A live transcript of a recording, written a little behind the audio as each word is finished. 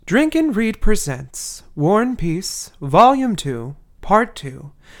Drink and Read presents War and Peace, Volume 2, Part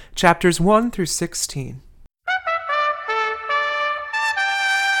 2, Chapters 1 through 16.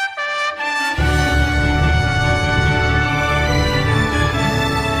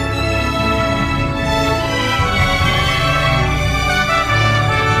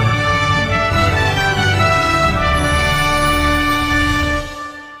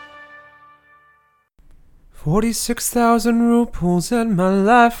 $46,000 rubles and my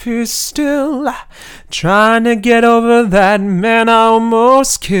life is still trying to get over that man I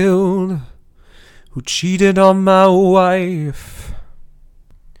almost killed, who cheated on my wife.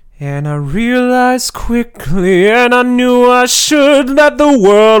 And I realized quickly, and I knew I should, that the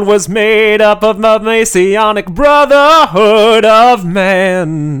world was made up of the Masonic Brotherhood of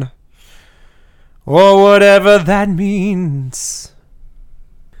Man, or whatever that means.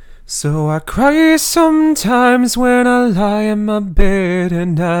 So I cry sometimes when I lie in my bed,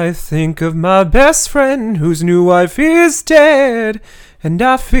 and I think of my best friend whose new wife is dead, and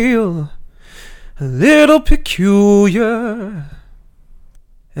I feel a little peculiar.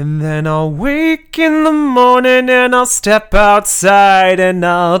 And then I'll wake in the morning and I'll step outside and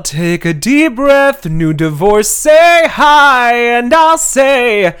I'll take a deep breath, new divorce, say hi, and I'll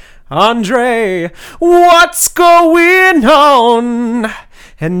say, Andre, what's going on?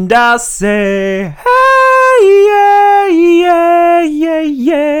 And I'll say, hey, yeah, yeah, yeah,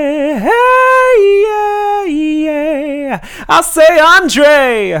 yeah, hey, yeah, yeah. I'll say,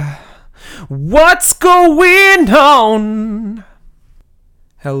 Andre, what's going on?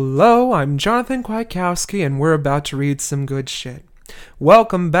 Hello, I'm Jonathan Kwiatkowski, and we're about to read some good shit.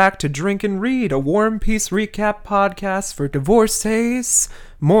 Welcome back to Drink and Read, a War and Peace recap podcast for divorcees,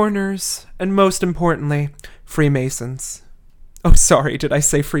 mourners, and most importantly, Freemasons. Oh, sorry, did I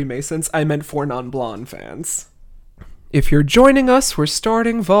say Freemasons? I meant for non-blonde fans. If you're joining us, we're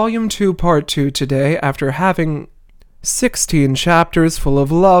starting Volume 2, Part 2 today after having 16 chapters full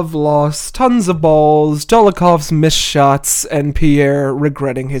of love lost, tons of balls, Dólokhov's missed shots, and Pierre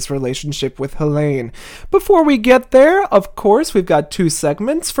regretting his relationship with Helene. Before we get there, of course, we've got two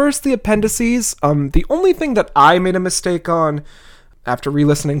segments. First, the appendices. The only thing that I made a mistake on after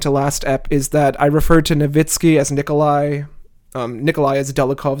re-listening to last ep is that I referred to Nowitzki as Nikolai. Nikolai is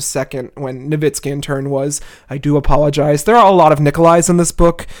Dólokhov's second, when Nowitzki in turn was. I do apologize. There are a lot of Nikolais in this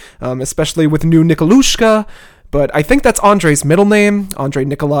book, especially with new Nikolushka, but I think that's Andrei's middle name, Andrei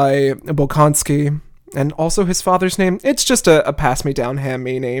Nikolai Bolkonsky, and also his father's name. It's just a pass-me-down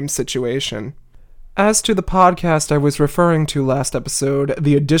hand-me name situation. As to the podcast I was referring to last episode,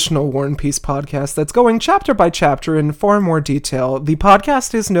 the additional War and Peace podcast that's going chapter by chapter in far more detail, the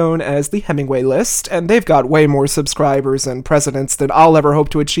podcast is known as the Hemingway List, and they've got way more subscribers and precedents than I'll ever hope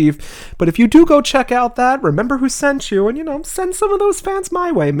to achieve. But if you do go check out that, remember who sent you, and, send some of those fans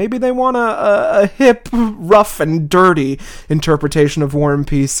my way. Maybe they want a hip, rough, and dirty interpretation of War and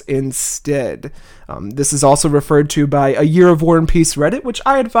Peace instead. This is also referred to by A Year of War and Peace Reddit, which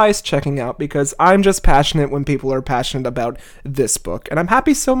I advise checking out because I'm just passionate when people are passionate about this book, and I'm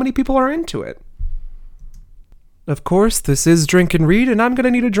happy so many people are into it. Of course, this is Drink and Read, and I'm going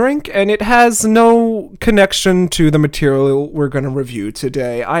to need a drink, and it has no connection to the material we're going to review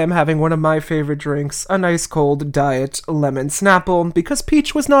today. I am having one of my favorite drinks, a nice cold Diet Lemon Snapple, because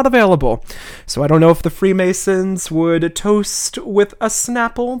peach was not available. So I don't know if the Freemasons would toast with a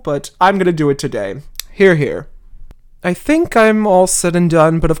Snapple, but I'm going to do it today. Hear, hear. I think I'm all said and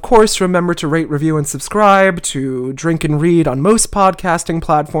done, but of course remember to rate, review, and subscribe to Drink and Read on most podcasting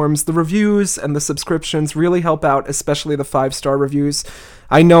platforms. The reviews and the subscriptions really help out, especially the 5-star reviews.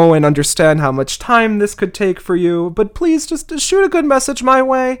 I know and understand how much time this could take for you, but please just shoot a good message my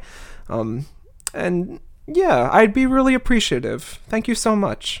way. And yeah, I'd be really appreciative. Thank you so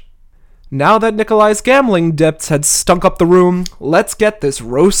much. Now that Nikolai's gambling debts had stunk up the room, let's get this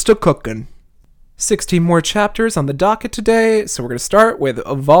roast a-cookin'. 16 more chapters on the docket today, so we're going to start with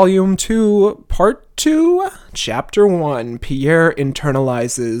Volume 2, Part 2, Chapter 1, Pierre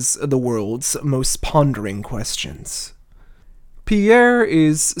internalizes the world's most pondering questions. Pierre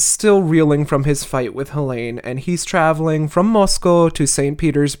is still reeling from his fight with Helene, and he's traveling from Moscow to St.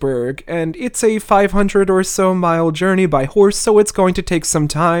 Petersburg, and it's a 500 or so mile journey by horse, so it's going to take some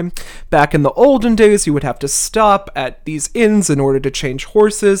time. Back in the olden days, you would have to stop at these inns in order to change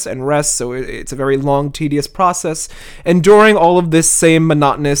horses and rest, so it's a very long, tedious process, and during all of this same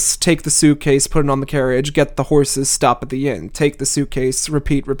monotonous, take the suitcase, put it on the carriage, get the horses, stop at the inn, take the suitcase,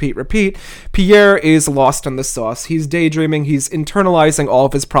 repeat, Pierre is lost in the sauce. He's daydreaming, he's internalizing all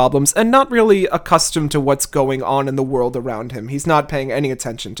of his problems and not really accustomed to what's going on in the world around him. He's not paying any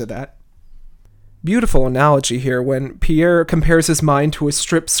attention to that. Beautiful analogy here when Pierre compares his mind to a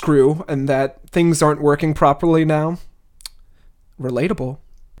strip screw and that things aren't working properly now. Relatable.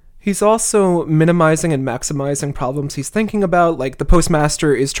 He's also minimizing and maximizing problems he's thinking about, like the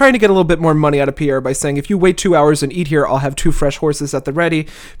postmaster is trying to get a little bit more money out of Pierre by saying, if you wait 2 hours and eat here, I'll have 2 fresh horses at the ready.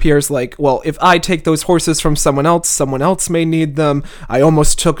 Pierre's like, well, if I take those horses from someone else may need them. I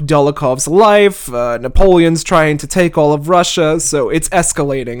almost took Dólokhov's life. Napoleon's trying to take all of Russia, so it's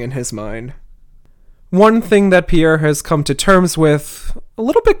escalating in his mind. One thing that Pierre has come to terms with a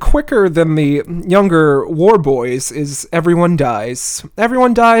little bit quicker than the younger war boys is everyone dies.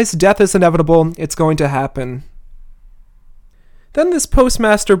 Everyone dies, death is inevitable, it's going to happen. Then this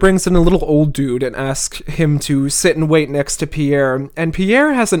postmaster brings in a little old dude and asks him to sit and wait next to Pierre, and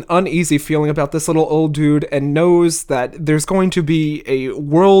Pierre has an uneasy feeling about this little old dude and knows that there's going to be a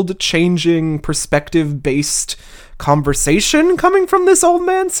world-changing, perspective-based conversation coming from this old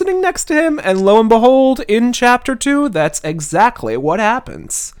man sitting next to him, and lo and behold, in chapter 2, that's exactly what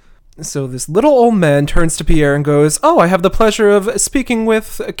happens. So this little old man turns to Pierre and goes, oh, I have the pleasure of speaking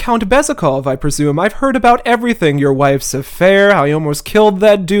with Count Bezikov, I presume. I've heard about everything, your wife's affair, how you almost killed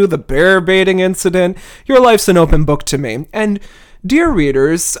that dude, the bear baiting incident. Your life's an open book to me. And dear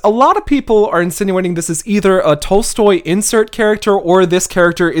readers, a lot of people are insinuating this is either a Tolstoy insert character or this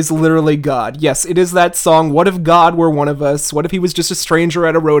character is literally God. Yes, it is that song, What If God Were One of Us? What if he was just a stranger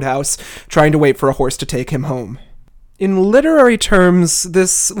at a roadhouse trying to wait for a horse to take him home? In literary terms,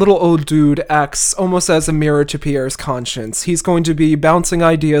 this little old dude acts almost as a mirror to Pierre's conscience. He's going to be bouncing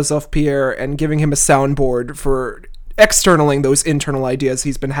ideas off Pierre and giving him a soundboard for externaling those internal ideas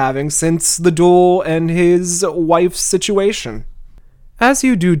he's been having since the duel and his wife's situation. As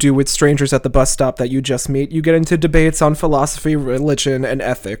you do with strangers at the bus stop that you just meet, you get into debates on philosophy, religion, and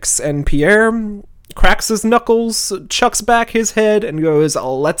ethics, and Pierre cracks his knuckles, chucks back his head, and goes,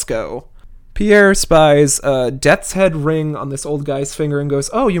 let's go. Pierre spies a death's head ring on this old guy's finger and goes,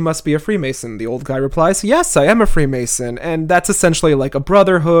 oh, you must be a Freemason. The old guy replies, yes, I am a Freemason, and that's essentially like a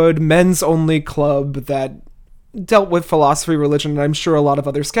brotherhood, men's-only club that dealt with philosophy, religion, and I'm sure a lot of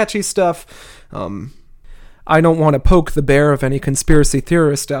other sketchy stuff. I don't want to poke the bear of any conspiracy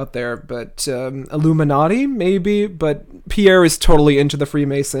theorist out there, but Illuminati, maybe, but Pierre is totally into the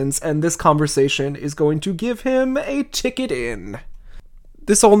Freemasons, and this conversation is going to give him a ticket in.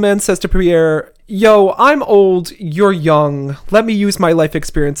 This old man says to Pierre, yo, I'm old, you're young, let me use my life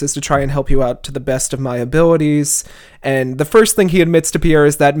experiences to try and help you out to the best of my abilities. And the first thing he admits to Pierre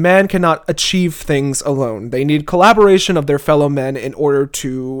is that man cannot achieve things alone. They need collaboration of their fellow men in order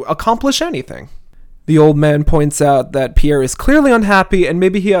to accomplish anything. The old man points out that Pierre is clearly unhappy and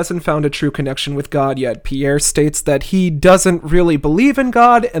maybe he hasn't found a true connection with God yet. Pierre states that he doesn't really believe in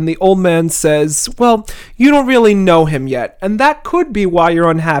God, and the old man says, well, you don't really know him yet, and that could be why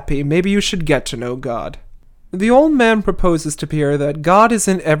you're unhappy. Maybe you should get to know God. The old man proposes to Pierre that God is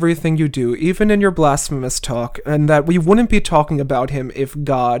in everything you do, even in your blasphemous talk, and that we wouldn't be talking about him if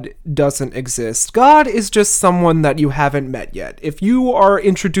God doesn't exist. God is just someone that you haven't met yet. If you are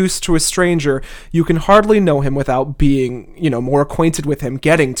introduced to a stranger, you can hardly know him without being, more acquainted with him,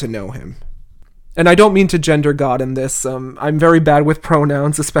 getting to know him. And I don't mean to gender God in this. I'm very bad with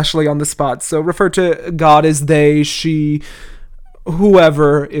pronouns, especially on the spot, so refer to God as they, she,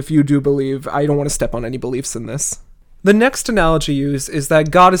 whoever, if you do believe. I don't want to step on any beliefs in this. The next analogy used is that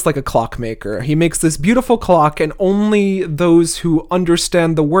God is like a clockmaker. He makes this beautiful clock, and only those who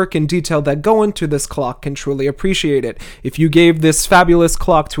understand the work and detail that go into this clock can truly appreciate it. If you gave this fabulous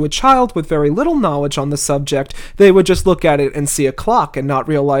clock to a child with very little knowledge on the subject, they would just look at it and see a clock and not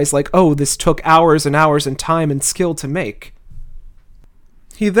realize, oh, this took hours and hours and time and skill to make.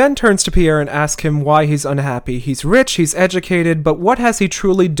 He then turns to Pierre and asks him why he's unhappy. He's rich, he's educated, but what has he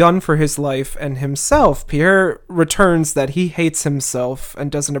truly done for his life and himself? Pierre returns that he hates himself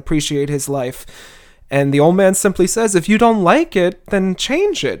and doesn't appreciate his life. And the old man simply says, if you don't like it, then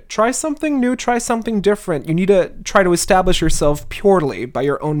change it. Try something new, try something different. You need to try to establish yourself purely by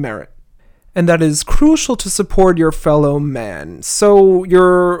your own merit. And that is crucial to support your fellow man. So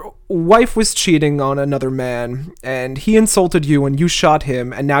your wife was cheating on another man, and he insulted you and you shot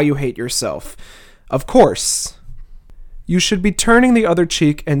him, and now you hate yourself. Of course, you should be turning the other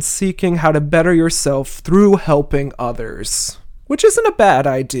cheek and seeking how to better yourself through helping others, which isn't a bad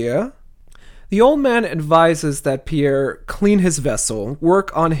idea. The old man advises that Pierre clean his vessel,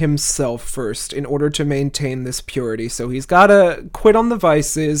 work on himself first in order to maintain this purity. So he's got to quit on the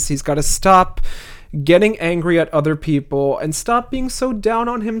vices, he's got to stop getting angry at other people, and stop being so down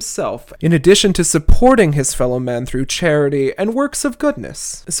on himself, in addition to supporting his fellow men through charity and works of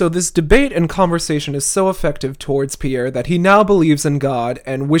goodness. So this debate and conversation is so effective towards Pierre that he now believes in God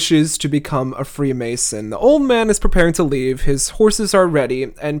and wishes to become a Freemason. The old man is preparing to leave, his horses are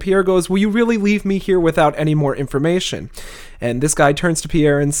ready, and Pierre goes, "Will you really leave me here without any more information?" And this guy turns to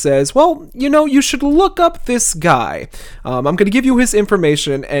Pierre and says, "Well, you should look up this guy. I'm going to give you his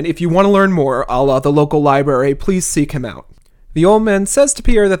information, and if you want to learn more, the local library, please seek him out." The old man says to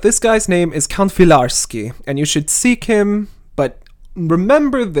Pierre that this guy's name is Count Filarski, and you should seek him, but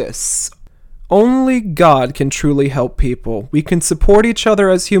remember this. Only God can truly help people. We can support each other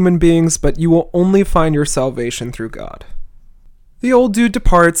as human beings, but you will only find your salvation through God. The old dude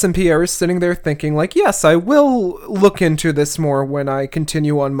departs, and Pierre is sitting there thinking, yes, I will look into this more when I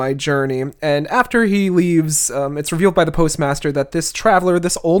continue on my journey. And after he leaves, it's revealed by the postmaster that this traveler,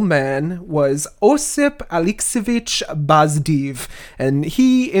 this old man, was Osip Alexievich Bazdiv, and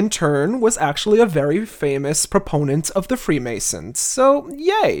he, in turn, was actually a very famous proponent of the Freemasons. So,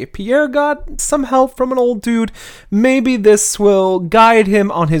 yay, Pierre got some help from an old dude. Maybe this will guide him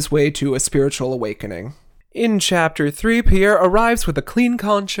on his way to a spiritual awakening. In Chapter 3, Pierre arrives with a clean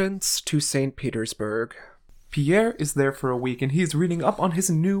conscience to St. Petersburg. Pierre is there for a week, and he's reading up on his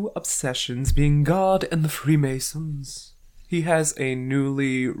new obsessions, being God and the Freemasons. He has a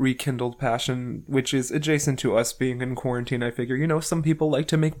newly rekindled passion, which is adjacent to us being in quarantine, I figure. Some people like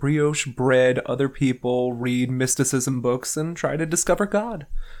to make brioche bread, other people read mysticism books and try to discover God.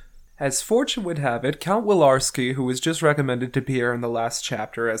 As fortune would have it, Count Wilarski, who was just recommended to Pierre in the last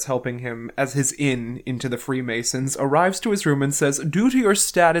chapter as helping him as his in into the Freemasons, arrives to his room and says, "Due to your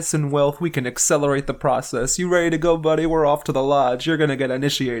status and wealth, we can accelerate the process. You ready to go, buddy? We're off to the lodge. You're gonna get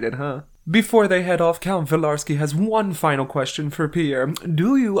initiated, huh?" Before they head off, Count Wilarski has one final question for Pierre.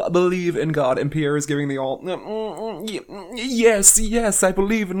 "Do you believe in God?" And Pierre is giving the all, yes, I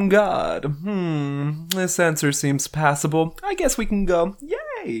believe in God. This answer seems passable. I guess we can go.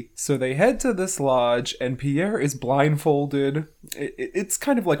 Yay! So they head to this lodge, and Pierre is blindfolded. It's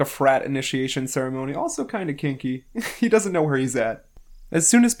kind of like a frat initiation ceremony, also kind of kinky. He doesn't know where he's at. As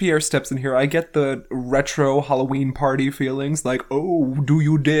soon as Pierre steps in here, I get the retro Halloween party feelings, like, oh, do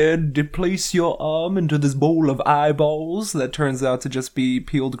you dare place your arm into this bowl of eyeballs that turns out to just be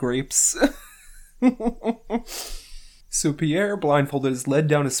peeled grapes? So Pierre, blindfolded, is led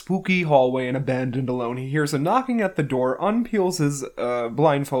down a spooky hallway and abandoned alone. He hears a knocking at the door, unpeels his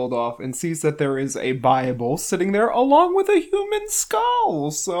blindfold off, and sees that there is a Bible sitting there along with a human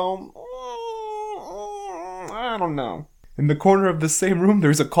skull. So, I don't know. In the corner of the same room,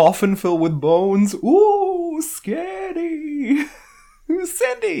 there's a coffin filled with bones. Ooh, scary.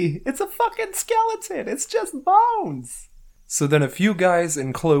 Cindy, it's a fucking skeleton. It's just bones. So then a few guys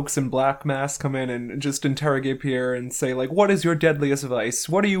in cloaks and black masks come in and just interrogate Pierre and say, what is your deadliest vice?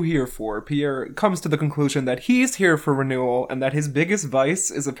 What are you here for? Pierre comes to the conclusion that he's here for renewal and that his biggest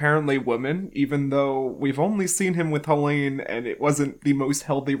vice is apparently women, even though we've only seen him with Helene and it wasn't the most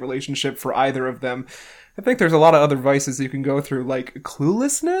healthy relationship for either of them. I think there's a lot of other vices you can go through, like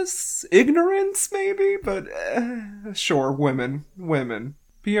cluelessness, ignorance maybe, but sure, women.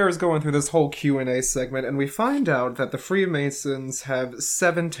 Pierre is going through this whole Q&A segment, and we find out that the Freemasons have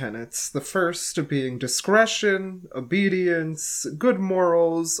 7 tenets. The first being discretion, obedience, good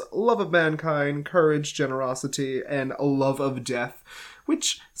morals, love of mankind, courage, generosity, and a love of death,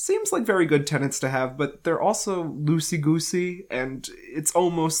 which seems like very good tenets to have, but they're also loosey-goosey, and it's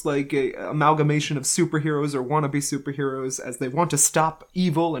almost like an amalgamation of superheroes or wannabe superheroes as they want to stop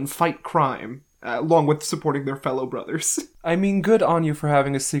evil and fight crime. Along with supporting their fellow brothers. I mean, good on you for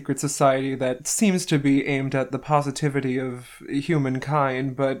having a secret society that seems to be aimed at the positivity of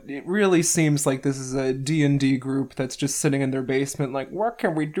humankind, but it really seems like this is a D&D group that's just sitting in their basement like, what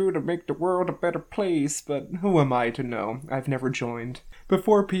can we do to make the world a better place? But who am I to know? I've never joined.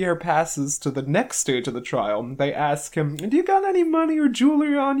 Before Pierre passes to the next stage of the trial, they ask him, do you got any money or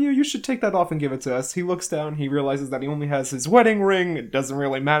jewelry on you? You should take that off and give it to us. He looks down, he realizes that he only has his wedding ring. It doesn't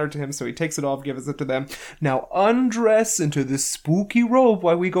really matter to him, so he takes it off, gives it to them. Now undress into this spooky robe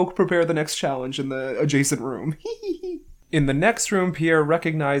while we go prepare the next challenge in the adjacent room. In the next room, Pierre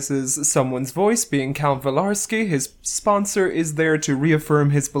recognizes someone's voice, being Count Wilarski. His sponsor is there to reaffirm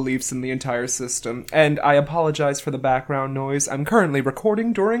his beliefs in the entire system. And I apologize for the background noise. I'm currently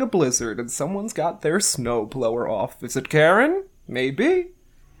recording during a blizzard, and someone's got their snowblower off. Is it Karen? Maybe?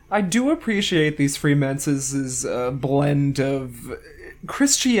 I do appreciate these Freemasons' blend of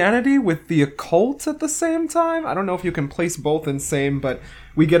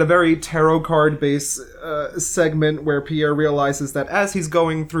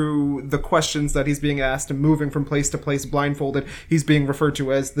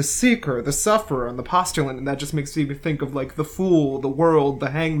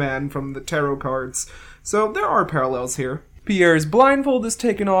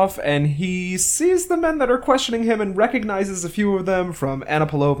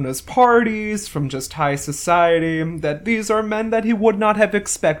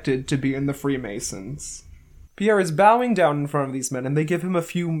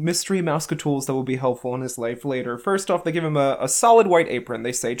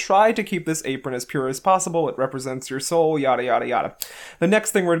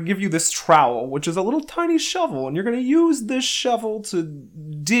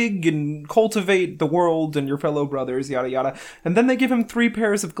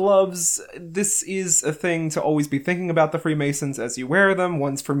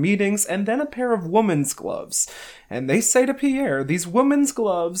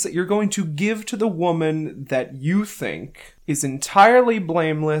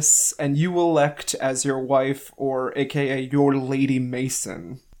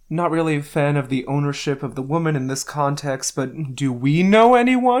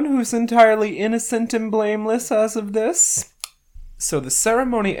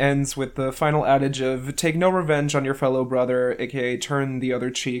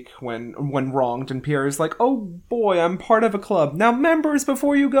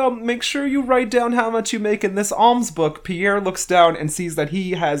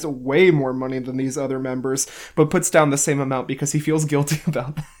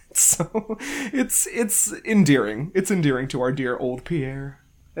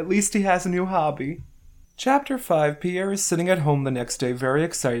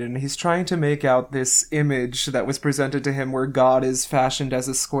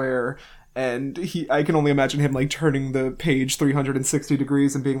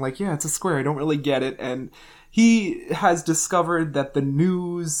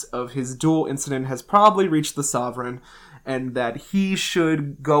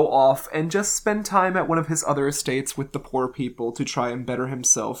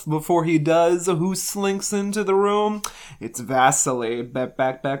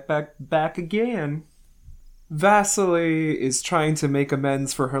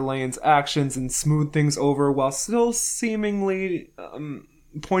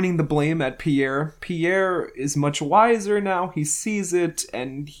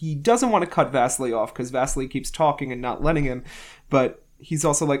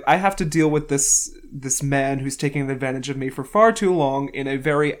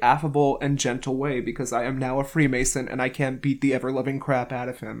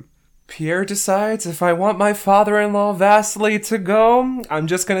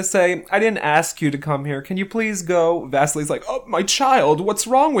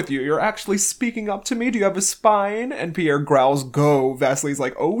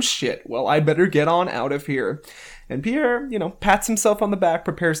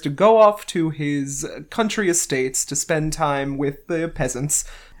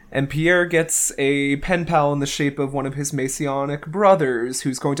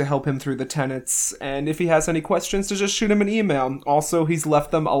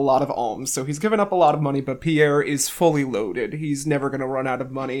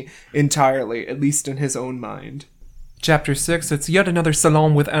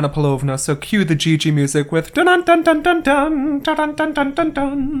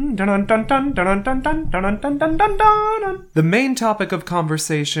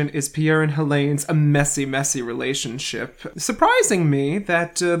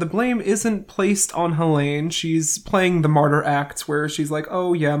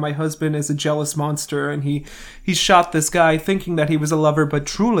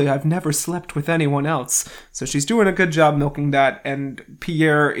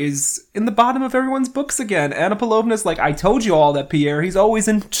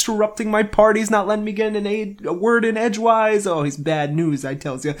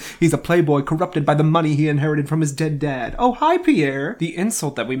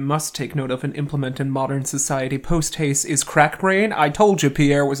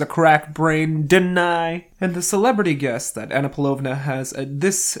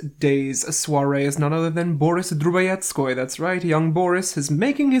Polonetskoy, that's right, young Boris is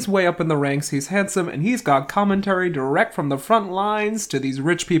making his way up in the ranks. He's handsome, and he's got commentary direct from the front lines to these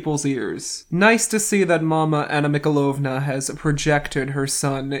rich people's ears. Nice to see that Mama Anna Mikhailovna has projected her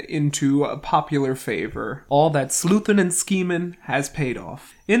son into popular favor. All that sleuthin' and schemin' has paid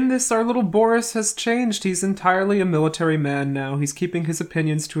off. In this, our little Boris has changed. He's entirely a military man now. He's keeping his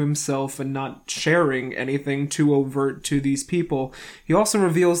opinions to himself and not sharing anything too overt to these people. He also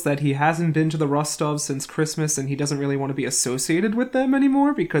reveals that he hasn't been to the Rostovs since Christmas, and he doesn't really want to be associated with them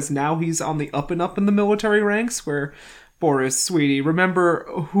anymore because now he's on the up and up in the military ranks, where... Boris, sweetie, remember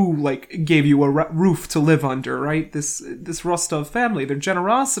who, gave you a roof to live under, right? This Rostov family, their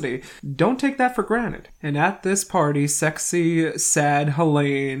generosity. Don't take that for granted. And at this party, sexy, sad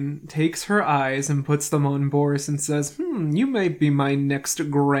Helene takes her eyes and puts them on Boris and says, you may be my next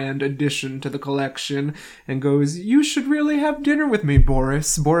grand addition to the collection, and goes, you should really have dinner with me,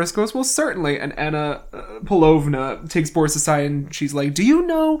 Boris. Boris goes, well, certainly. And Anna Polovna takes Boris aside and she's like, do you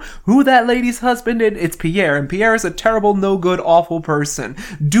know who that lady's husband is? It's Pierre, and Pierre is a terrible, no good, awful person.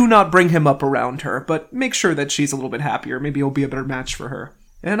 Do not bring him up around her, but make sure that she's a little bit happier. Maybe he'll be a better match for her.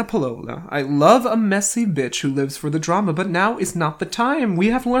 Anna Polovna, I love a messy bitch who lives for the drama, but now is not the time. We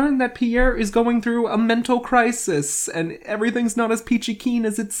have learned that Pierre is going through a mental crisis, and everything's not as peachy keen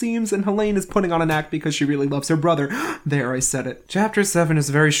as it seems, and Helene is putting on an act because she really loves her brother. There, I said it. Chapter 7 is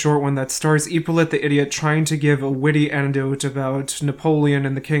a very short one that stars Hippolyte the idiot trying to give a witty anecdote about Napoleon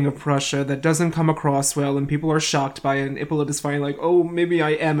and the King of Prussia that doesn't come across well, and people are shocked by it, and Hippolyte is finally like, oh, maybe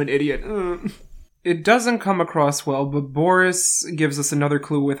I am an idiot. It doesn't come across well, but Boris gives us another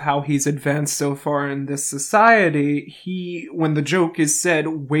clue with how he's advanced so far in this society. He, when the joke is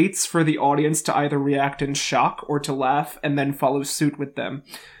said, waits for the audience to either react in shock or to laugh, and then follows suit with them.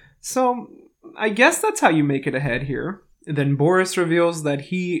 So, I guess that's how you make it ahead here. Then Boris reveals that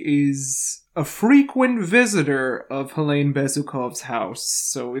he is a frequent visitor of Helene Bezukov's house,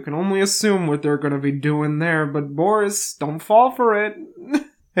 so we can only assume what they're going to be doing there, but Boris, don't fall for it.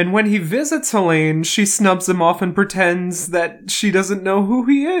 And when he visits Helene, she snubs him off and pretends that she doesn't know who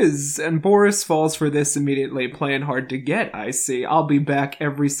he is. And Boris falls for this immediately, playing hard to get, I see. I'll be back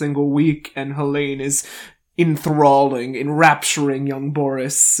every single week, and Helene is enthralling, enrapturing young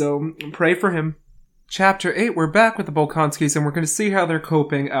Boris, so pray for him. Chapter 8, we're back with the Bolkonskis, and we're going to see how they're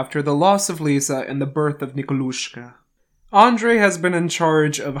coping after the loss of Lisa and the birth of Nikolushka. Andrei has been in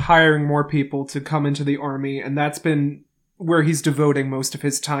charge of hiring more people to come into the army, and that's been where he's devoting most of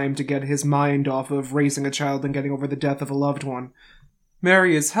his time to get his mind off of raising a child and getting over the death of a loved one.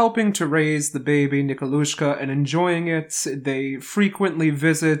 Mary is helping to raise the baby Nikolushka and enjoying it. They frequently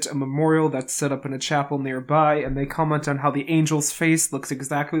visit a memorial that's set up in a chapel nearby, and they comment on how the angel's face looks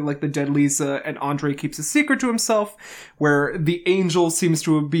exactly like the dead Lisa, and Andrei keeps a secret to himself, where the angel seems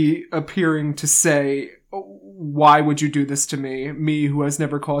to be appearing to say, why would you do this to me? Me who has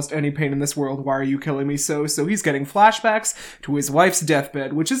never caused any pain in this world, why are you killing me so? So he's getting flashbacks to his wife's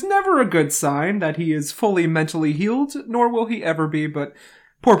deathbed, which is never a good sign that he is fully mentally healed, nor will he ever be, but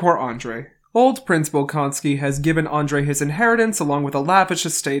poor Andrei. Old Prince Bolkonsky has given Andrei his inheritance along with a lavish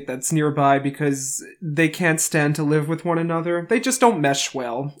estate that's nearby because they can't stand to live with one another. They just don't mesh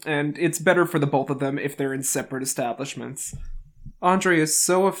well, and it's better for the both of them if they're in separate establishments. Andrei is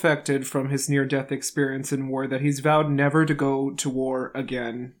so affected from his near-death experience in war that he's vowed never to go to war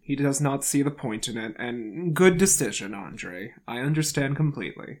again. He does not see the point in it, and good decision, Andrei. I understand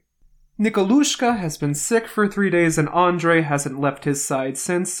completely. Nikolushka has been sick for 3 days, and Andrei hasn't left his side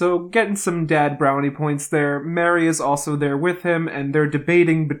since, so getting some dad brownie points there. Mary is also there with him, and they're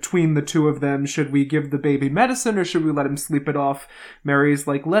debating between the two of them, should we give the baby medicine or should we let him sleep it off? Mary's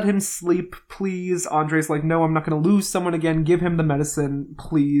like, let him sleep, please. Andrei's like, no, I'm not going to lose someone again, give him the medicine,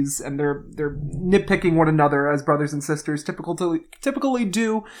 please. And they're nitpicking one another, as brothers and sisters typically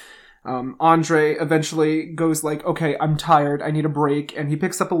do. Andrei eventually goes like, okay, I'm tired, I need a break, and he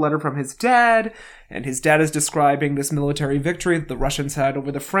picks up a letter from his dad, and his dad is describing this military victory that the Russians had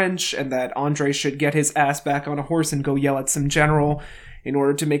over the French, and that Andrei should get his ass back on a horse and go yell at some general in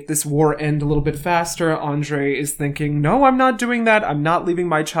order to make this war end a little bit faster. Andrei is thinking, no, I'm not doing that, I'm not leaving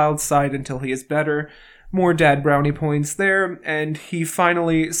my child's side until he is better. More dad brownie points there, and he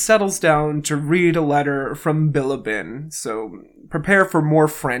finally settles down to read a letter from Bilibin, so prepare for more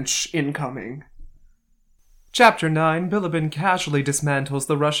French incoming. Chapter 9, Bilibin casually dismantles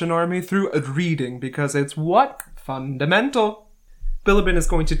the Russian army through reading, because it's what? Fundamental. Bilibin is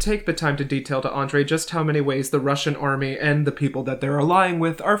going to take the time to detail to Andrei just how many ways the Russian army and the people that they're allying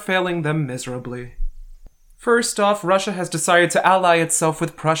with are failing them miserably. First off, Russia has decided to ally itself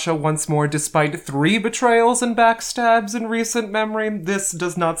with Prussia once more despite 3 betrayals and backstabs in recent memory. This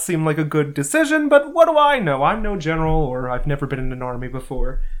does not seem like a good decision, but what do I know? I'm no general, or I've never been in an army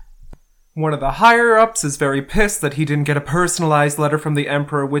before. One of the higher-ups is very pissed that he didn't get a personalized letter from the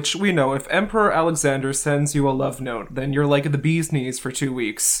Emperor, which we know, if Emperor Alexander sends you a love note, then you're like the bee's knees for 2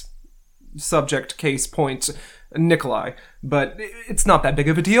 weeks. Subject, case, point, Nikolai. But it's not that big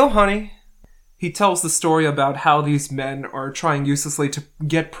of a deal, honey. He tells the story about how these men are trying uselessly to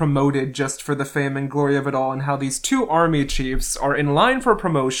get promoted just for the fame and glory of it all, and how these 2 army chiefs are in line for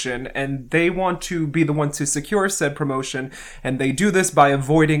promotion, and they want to be the ones to secure said promotion, and they do this by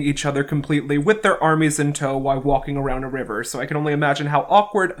avoiding each other completely with their armies in tow while walking around a river. So I can only imagine how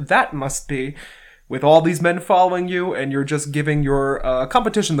awkward that must be, with all these men following you, and you're just giving your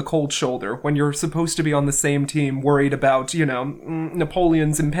competition the cold shoulder, when you're supposed to be on the same team, worried about,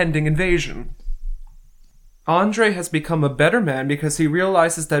 Napoleon's impending invasion. Andrei has become a better man because he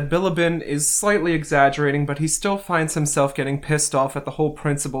realizes that Bilibin is slightly exaggerating, but he still finds himself getting pissed off at the whole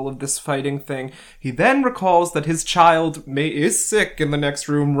principle of this fighting thing. He then recalls that his child is sick in the next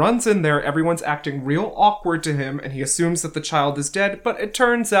room, runs in there, everyone's acting real awkward to him, and he assumes that the child is dead, but it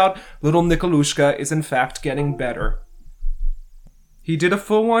turns out little Nikolushka is in fact getting better. He did a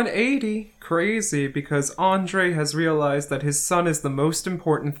full 180. Crazy, because Andrei has realized that his son is the most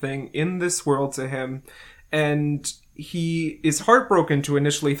important thing in this world to him, and he is heartbroken to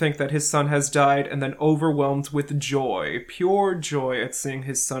initially think that his son has died, and then overwhelmed with joy, pure joy at seeing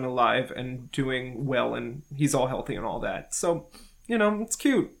his son alive and doing well, and he's all healthy and all that. So, it's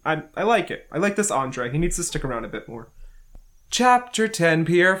cute. I like it. I like this Andrei. He needs to stick around a bit more. Chapter 10,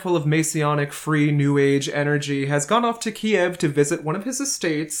 Pierre, full of Messianic, free, New Age energy, has gone off to Kiev to visit one of his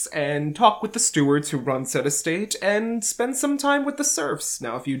estates and talk with the stewards who run said estate and spend some time with the serfs.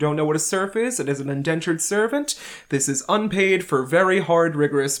 Now, if you don't know what a serf is, it is an indentured servant. This is unpaid for very hard,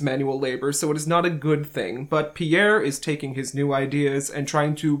 rigorous manual labor, so it is not a good thing. But Pierre is taking his new ideas and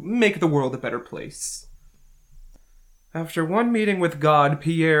trying to make the world a better place. After one meeting with God,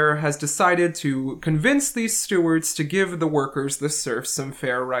 Pierre has decided to convince these stewards to give the workers, the serfs, some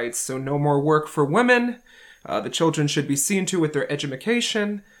fair rights. So no more work for women, the children should be seen to with their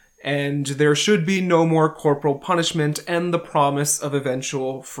education, and there should be no more corporal punishment, and the promise of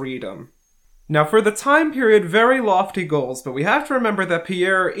eventual freedom. Now, for the time period, very lofty goals, but we have to remember that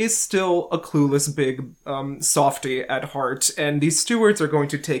Pierre is still a clueless big softy at heart, and these stewards are going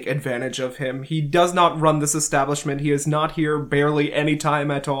to take advantage of him. He does not run this establishment. He is not here barely any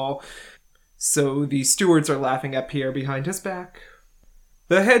time at all. So the stewards are laughing at Pierre behind his back.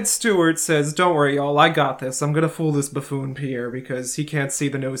 The head steward says, "Don't worry, y'all, I got this. I'm gonna fool this buffoon Pierre because he can't see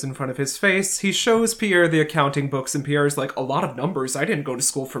the nose in front of his face." He shows Pierre the accounting books, and Pierre's like, "A lot of numbers? I didn't go to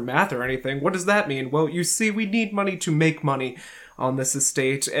school for math or anything. What does that mean?" "Well, you see, we need money to make money on this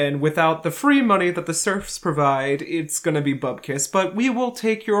estate, and without the free money that the serfs provide, it's gonna be bubkiss, but we will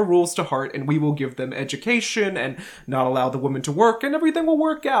take your rules to heart, and we will give them education, and not allow the women to work, and everything will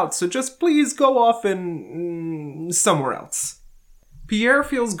work out, so just please go off and somewhere else." Pierre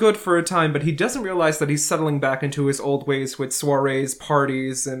feels good for a time, but he doesn't realize that he's settling back into his old ways with soirees,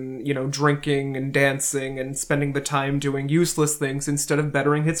 parties, and, drinking and dancing and spending the time doing useless things instead of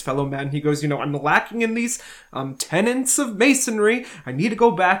bettering his fellow men. He goes, I'm lacking in these tenets of masonry. I need to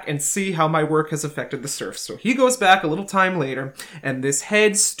go back and see how my work has affected the serfs. So he goes back a little time later, and this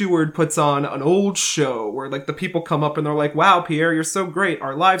head steward puts on an old show where, the people come up and they're like, "Wow, Pierre, you're so great.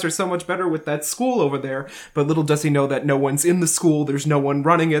 Our lives are so much better with that school over there." But little does he know that no one's in the school. There's no one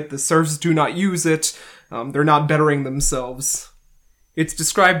running it. The serfs do not use it. They're not bettering themselves. It's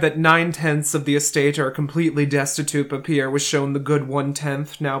described that 9/10 of the estate are completely destitute, but Pierre was shown the good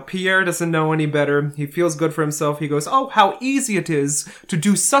 1/10. Now, Pierre doesn't know any better. He feels good for himself. He goes, "Oh, how easy it is to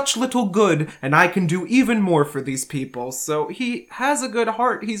do such little good, and I can do even more for these people." So he has a good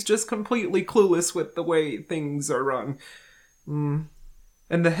heart. He's just completely clueless with the way things are run.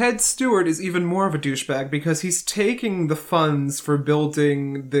 And the head steward is even more of a douchebag because he's taking the funds for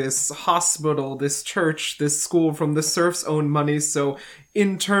building this hospital, this church, this school from the serfs' own money. So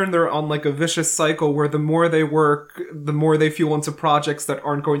in turn, they're on a vicious cycle where the more they work, the more they fuel into projects that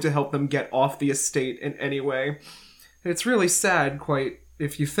aren't going to help them get off the estate in any way. It's really sad, quite,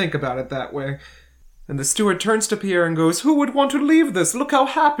 if you think about it that way. And the steward turns to Pierre and goes, "Who would want to leave this? Look how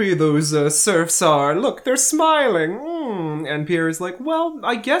happy those serfs are. Look, they're smiling." And Pierre is like, "Well,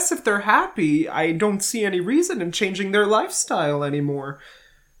 I guess if they're happy, I don't see any reason in changing their lifestyle anymore."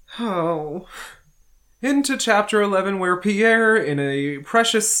 Oh. Into chapter 11, where Pierre, in a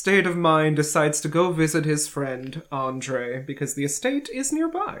precious state of mind, decides to go visit his friend, Andrei, because the estate is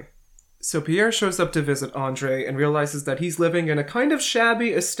nearby. So Pierre shows up to visit Andre and realizes that he's living in a kind of shabby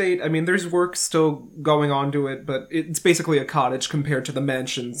estate. I mean, there's work still going on to it, but it's basically a cottage compared to the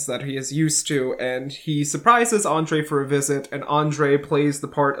mansions that he is used to. And he surprises Andre for a visit, and Andre plays the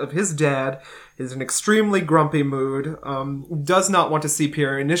part of his dad. He's in an extremely grumpy mood, does not want to see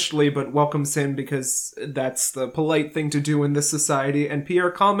Pierre initially, but welcomes him because that's the polite thing to do in this society. And Pierre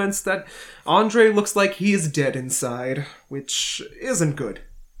comments that Andre looks like he is dead inside, which isn't good.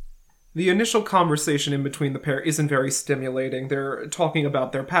 The initial conversation in between the pair isn't very stimulating. They're talking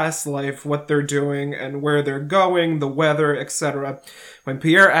about their past life, what they're doing, and where they're going, the weather, etc. When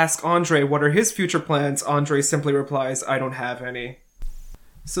Pierre asks Andre what are his future plans, Andre simply replies, "I don't have any."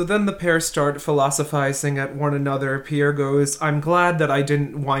 So then the pair start philosophizing at one another. Pierre goes, "I'm glad that I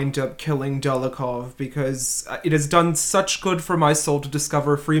didn't wind up killing Dolokhov, because it has done such good for my soul to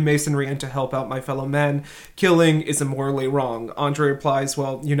discover Freemasonry and to help out my fellow men. Killing is immorally wrong." Andre replies,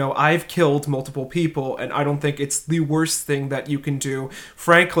 "Well, I've killed multiple people, and I don't think it's the worst thing that you can do.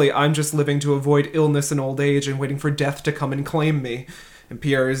 Frankly, I'm just living to avoid illness and old age and waiting for death to come and claim me." And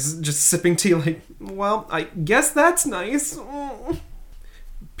Pierre is just sipping tea like, "Well, I guess that's nice."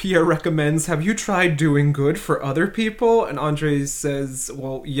 Pierre recommends, "Have you tried doing good for other people?" And Andre says,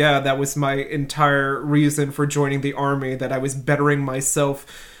 "Well, yeah, that was my entire reason for joining the army, that I was bettering myself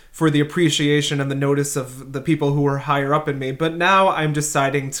for the appreciation and the notice of the people who were higher up in me. But now I'm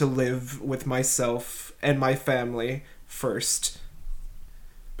deciding to live with myself and my family first."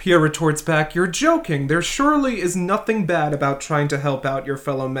 Pierre retorts back, "You're joking. There surely is nothing bad about trying to help out your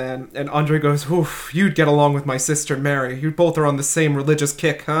fellow man." And Andre goes, "Oof, you'd get along with my sister Mary. You both are on the same religious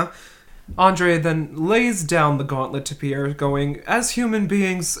kick, huh?" Andre then lays down the gauntlet to Pierre, going, "As human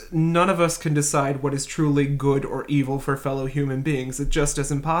beings, none of us can decide what is truly good or evil for fellow human beings. It just is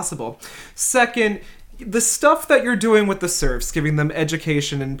impossible. Second, the stuff that you're doing with the serfs, giving them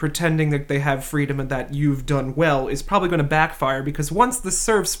education and pretending that they have freedom and that you've done well, is probably going to backfire, because once the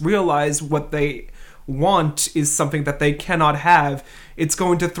serfs realize what they want is something that they cannot have, it's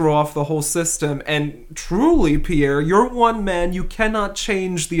going to throw off the whole system. And truly, Pierre, you're one man. You cannot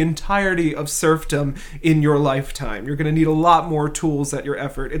change the entirety of serfdom in your lifetime. You're going to need a lot more tools at your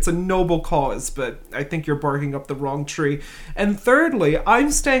effort. It's a noble cause, but I think you're barking up the wrong tree. And thirdly,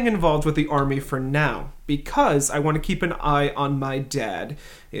 I'm staying involved with the army for now, because I want to keep an eye on my dad.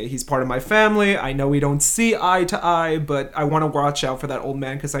 He's part of my family. I know we don't see eye to eye, but I want to watch out for that old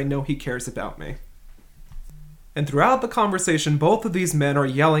man because I know he cares about me." And throughout the conversation, both of these men are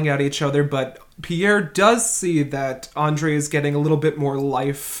yelling at each other, but Pierre does see that Andre is getting a little bit more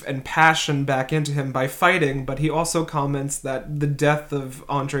life and passion back into him by fighting, but he also comments that the death of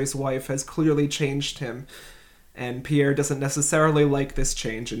Andre's wife has clearly changed him, and Pierre doesn't necessarily like this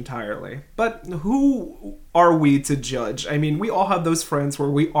change entirely. But who are we to judge? I mean, we all have those friends where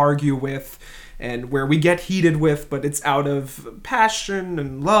we argue with, and where we get heated with, but it's out of passion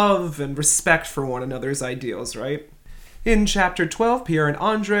and love and respect for one another's ideals, right? In Chapter 12, Pierre and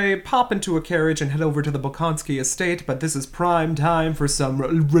Andre pop into a carriage and head over to the Bolkonsky estate, but this is prime time for some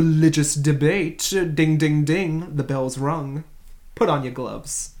religious debate. Ding, ding, ding, the bell's rung. Put on your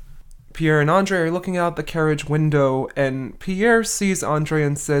gloves. Pierre and Andre are looking out the carriage window, and Pierre sees Andre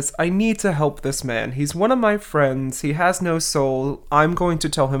and says, "I need to help this man. He's one of my friends. He has no soul. I'm going to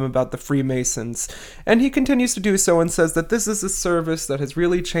tell him about the Freemasons." And he continues to do so and says that this is a service that has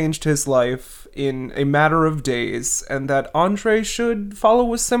really changed his life in a matter of days, and that Andre should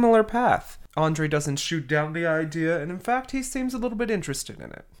follow a similar path. Andre doesn't shoot down the idea, and in fact, he seems a little bit interested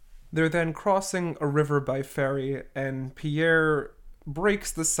in it. They're then crossing a river by ferry, and Pierre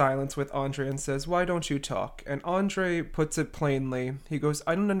breaks the silence with Andre and says, "Why don't you talk?" And Andre puts it plainly. He goes,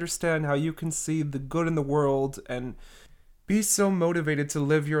 "I don't understand how you can see the good in the world and be so motivated to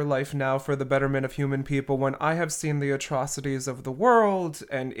live your life now for the betterment of human people when I have seen the atrocities of the world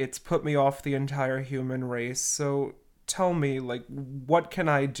and it's put me off the entire human race. So tell me, what can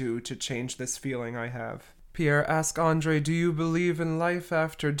I do to change this feeling I have?" Pierre asks Andre, "Do you believe in life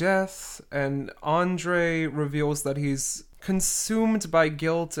after death?" And Andre reveals that he's consumed by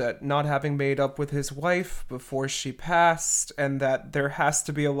guilt at not having made up with his wife before she passed, and that there has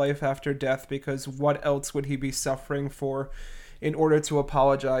to be a life after death because what else would he be suffering for in order to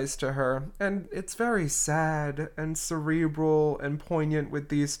apologize to her? And it's very sad and cerebral and poignant with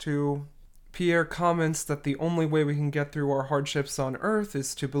these two. Pierre comments that the only way we can get through our hardships on Earth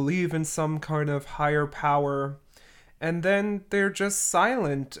is to believe in some kind of higher power. And then they're just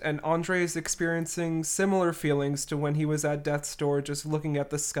silent, and Andre is experiencing similar feelings to when he was at death's door just looking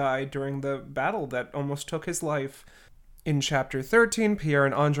at the sky during the battle that almost took his life. In Chapter 13, Pierre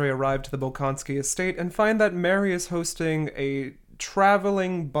and Andre arrive to the Bolkonsky estate and find that Mary is hosting a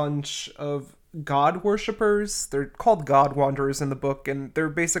traveling bunch of god worshippers. They're called god wanderers in the book, and they're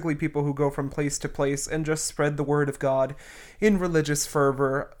basically people who go from place to place and just spread the word of God in religious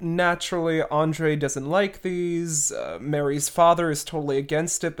fervor. Naturally, Andre doesn't like these. Mary's father is totally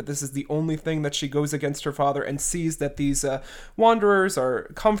against it, but this is the only thing that she goes against her father and sees that these wanderers are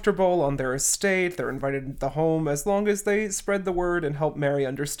comfortable on their estate. They're invited into the home as long as they spread the word and help Mary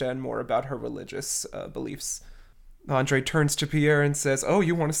understand more about her religious beliefs. Andre turns to Pierre and says, "Oh,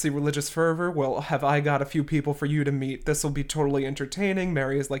 you want to see religious fervor? Well, have I got a few people for you to meet. This will be totally entertaining."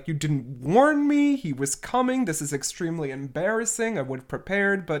 Mary is like, "You didn't warn me. He was coming. This is extremely embarrassing. I would have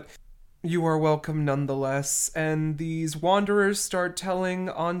prepared, but you are welcome nonetheless." And these wanderers start telling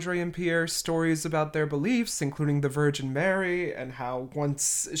Andre and Pierre stories about their beliefs, including the Virgin Mary and how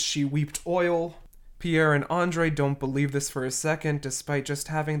once she wept oil. Pierre and Andre don't believe this for a second, despite just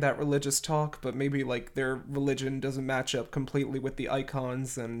having that religious talk, but maybe, their religion doesn't match up completely with the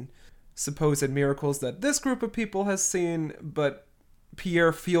icons and supposed miracles that this group of people has seen, but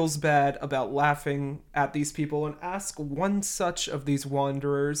Pierre feels bad about laughing at these people and asks one such of these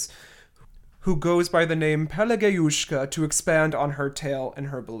wanderers, who goes by the name Pelageyushka, to expand on her tale and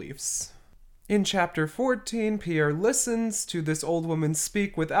her beliefs. In chapter 14, Pierre listens to this old woman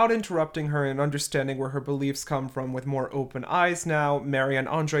speak without interrupting her and understanding where her beliefs come from with more open eyes now. Mary and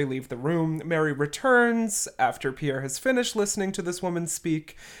Andre leave the room. Mary returns after Pierre has finished listening to this woman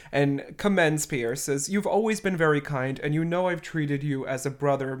speak and commends Pierre, says, "You've always been very kind, and you know I've treated you as a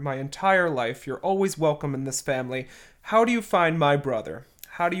brother my entire life. You're always welcome in this family. How do you find my brother?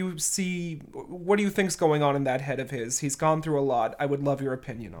 How do you see, what do you think's going on in that head of his? He's gone through a lot. I would love your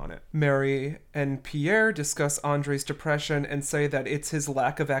opinion on it." Mary and Pierre discuss Andre's depression and say that it's his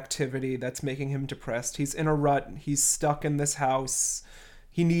lack of activity that's making him depressed. He's in a rut. He's stuck in this house.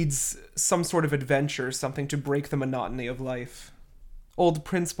 He needs some sort of adventure, something to break the monotony of life. Old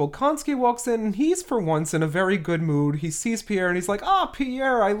Prince Bolkonsky walks in, and he's for once in a very good mood. He sees Pierre, and he's like,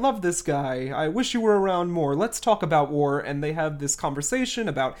 Pierre, I love this guy. I wish you were around more. Let's talk about war." And they have this conversation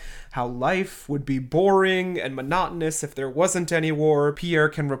about how life would be boring and monotonous if there wasn't any war. Pierre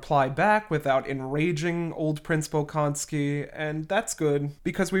can reply back without enraging old Prince Bolkonsky, and that's good,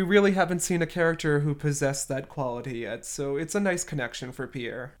 because we really haven't seen a character who possessed that quality yet, so it's a nice connection for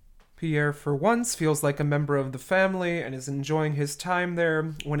Pierre. Pierre, for once, feels like a member of the family and is enjoying his time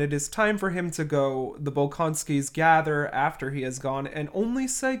there. When it is time for him to go, the Bolkonskys gather after he has gone and only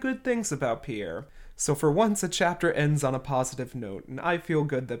say good things about Pierre. So for once, a chapter ends on a positive note, and I feel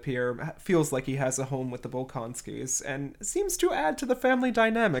good that Pierre feels like he has a home with the Bolkonskys, and seems to add to the family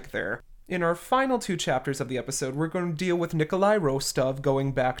dynamic there. In our final two chapters of the episode, we're going to deal with Nikolai Rostov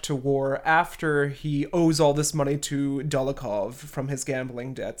going back to war after he owes all this money to Dolokhov from his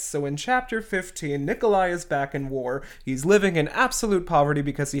gambling debts. So in chapter 15, Nikolai is back in war. He's living in absolute poverty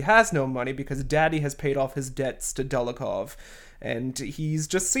because he has no money, because Daddy has paid off his debts to Dolokhov. And he's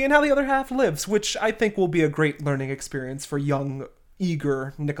just seeing how the other half lives, which I think will be a great learning experience for young,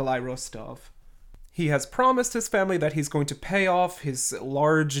 eager Nikolai Rostov. He has promised his family that he's going to pay off his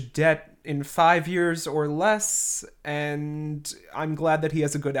large debt in 5 years or less, and I'm glad that he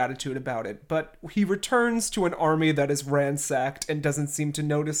has a good attitude about it. But he returns to an army that is ransacked and doesn't seem to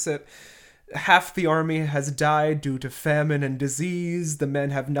notice it. Half the army has died due to famine and disease. The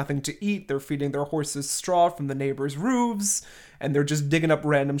men have nothing to eat. They're feeding their horses straw from the neighbors' roofs, and they're just digging up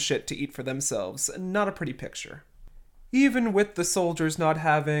random shit to eat for themselves. Not a pretty picture. Even with the soldiers not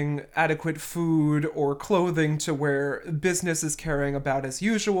having adequate food or clothing to wear, business is carrying about as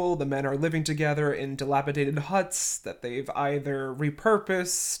usual. The men are living together in dilapidated huts that they've either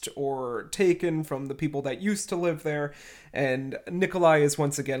repurposed or taken from the people that used to live there. And Nikolai is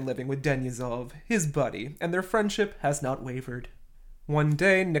once again living with Denyazov, his buddy, and their friendship has not wavered. One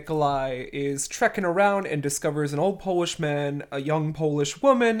day, Nikolai is trekking around and discovers an old Polish man, a young Polish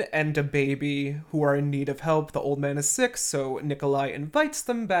woman, and a baby who are in need of help. The old man is sick, so Nikolai invites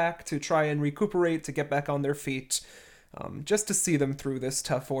them back to try and recuperate, to get back on their feet, just to see them through this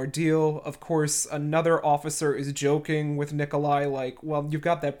tough ordeal. Of course, another officer is joking with Nikolai, like, well, you've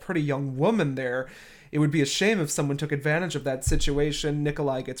got that pretty young woman there. It would be a shame if someone took advantage of that situation.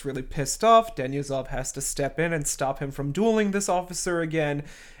 Nikolai gets really pissed off. Denyazov has to step in and stop him from dueling this officer again.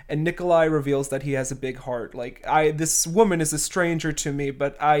 And Nikolai reveals that he has a big heart. This woman is a stranger to me,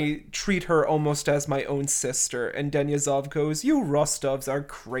 but I treat her almost as my own sister. And Denyazov goes, "You Rostovs are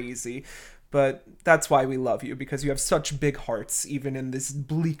crazy. But that's why we love you, because you have such big hearts, even in this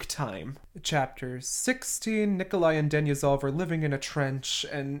bleak time." Chapter 16, Nikolai and Denyazov are living in a trench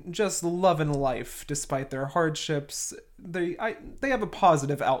and just loving life despite their hardships. They have a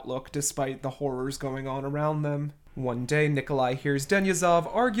positive outlook despite the horrors going on around them. One day, Nikolai hears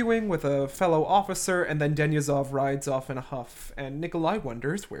Denyazov arguing with a fellow officer, and then Denyazov rides off in a huff, and Nikolai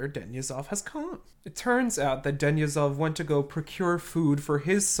wonders where Denyazov has gone. It turns out that Denyazov went to go procure food for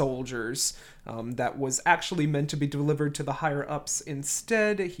his soldiers that was actually meant to be delivered to the higher-ups.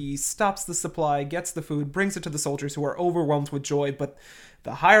 Instead, he stops the supply, gets the food, brings it to the soldiers who are overwhelmed with joy, but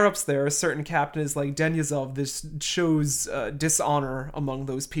the higher-ups there, a certain captain is like, Denyazov, this shows dishonor among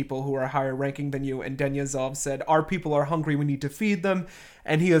those people who are higher ranking than you, and Denyazov said, our people are hungry, we need to feed them,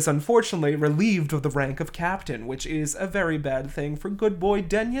 and he is unfortunately relieved of the rank of captain, which is a very bad thing for good boy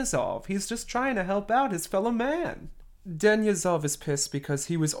Denyazov. He's just trying to help out his fellow man. Denyazov is pissed because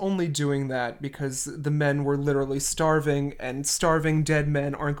he was only doing that because the men were literally starving, and starving dead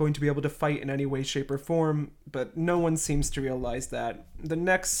men aren't going to be able to fight in any way, shape, or form, but no one seems to realize that. The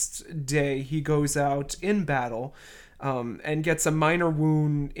next day, he goes out in battle and gets a minor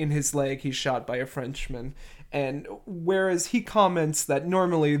wound in his leg. He's shot by a Frenchman, and whereas he comments that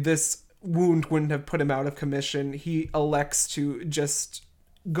normally this wound wouldn't have put him out of commission, he elects to just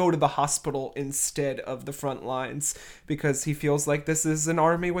go to the hospital instead of the front lines because he feels like this is an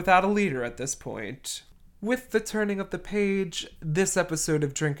army without a leader at this point. With the turning of the page, this episode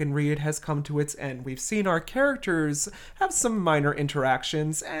of Drink and Read has come to its end. We've seen our characters have some minor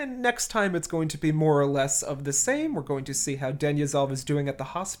interactions, and next time it's going to be more or less of the same. We're going to see how Denyazov is doing at the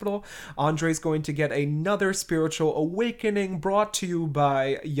hospital. Andrei's going to get another spiritual awakening brought to you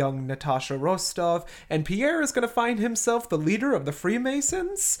by young Natasha Rostov, and Pierre is going to find himself the leader of the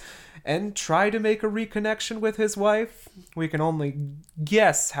Freemasons and try to make a reconnection with his wife. We can only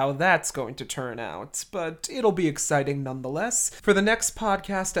guess how that's going to turn out, but it'll be exciting nonetheless. For the next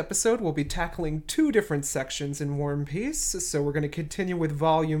podcast episode, we'll be tackling 2 different sections in War and Peace, so we're going to continue with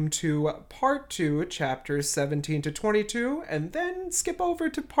Volume 2, Part 2, Chapters 17 to 22, and then skip over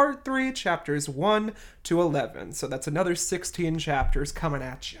to Part 3, Chapters 1 to 11. So that's another 16 chapters coming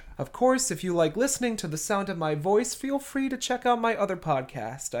at you. Of course, if you like listening to the sound of my voice, feel free to check out my other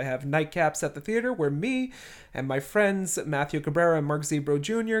podcast. I have Nightcaps at the Theater, where me and my friends Matthew Cabrera and Mark Zebro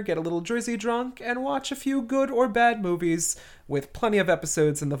Jr. get a little drizzy drunk and watch a few good or bad movies, with plenty of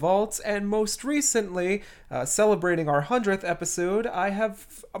episodes in the vault. And most recently, celebrating our 100th episode, I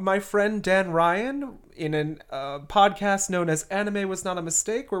have my friend Dan Ryan in a podcast known as Anime Was Not a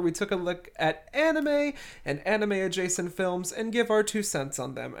Mistake, where we took a look at anime and anime-adjacent films and give our 2 cents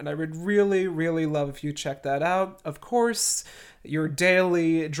on them. And I would really, really love if you check that out. Of course, your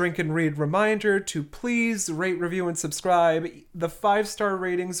daily Drink and Read reminder to please rate, review, and subscribe. The 5-star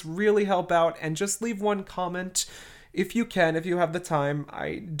ratings really help out, and just leave 1 comment if you can, if you have the time.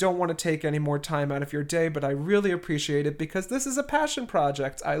 I don't want to take any more time out of your day, but I really appreciate it because this is a passion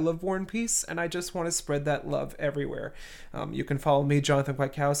project. I love War and Peace, and I just want to spread that love everywhere. You can follow me, Jonathan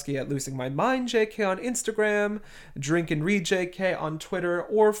Kwiatkowski, at Losing My Mind JK on Instagram, Drink and Read JK on Twitter,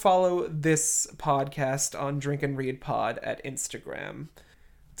 or follow this podcast on Drink and Read Pod at Instagram.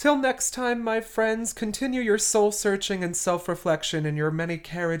 Till next time, my friends, continue your soul-searching and self-reflection in your many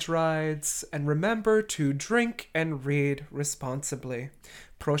carriage rides, and remember to drink and read responsibly.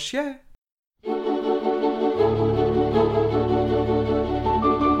 Proszę.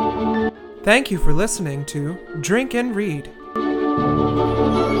 Thank you for listening to Drink and Read.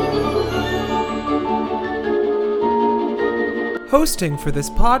 Hosting for this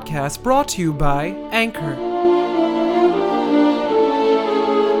podcast brought to you by Anchor.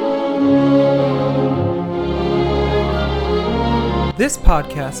 This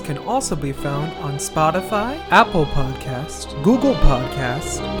podcast can also be found on Spotify, Apple Podcast, Google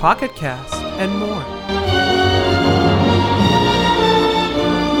Podcast, Pocket Cast, and more.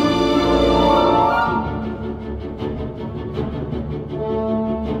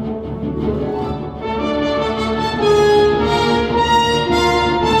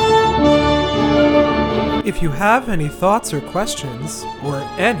 If you have any thoughts or questions, or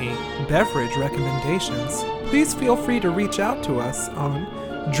any beverage recommendations, please feel free to reach out to us on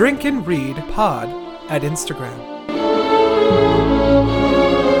Drink and Read Pod at Instagram.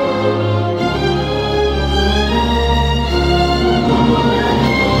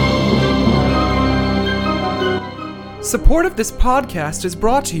 Support of this podcast is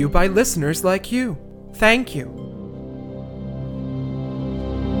brought to you by listeners like you. Thank you.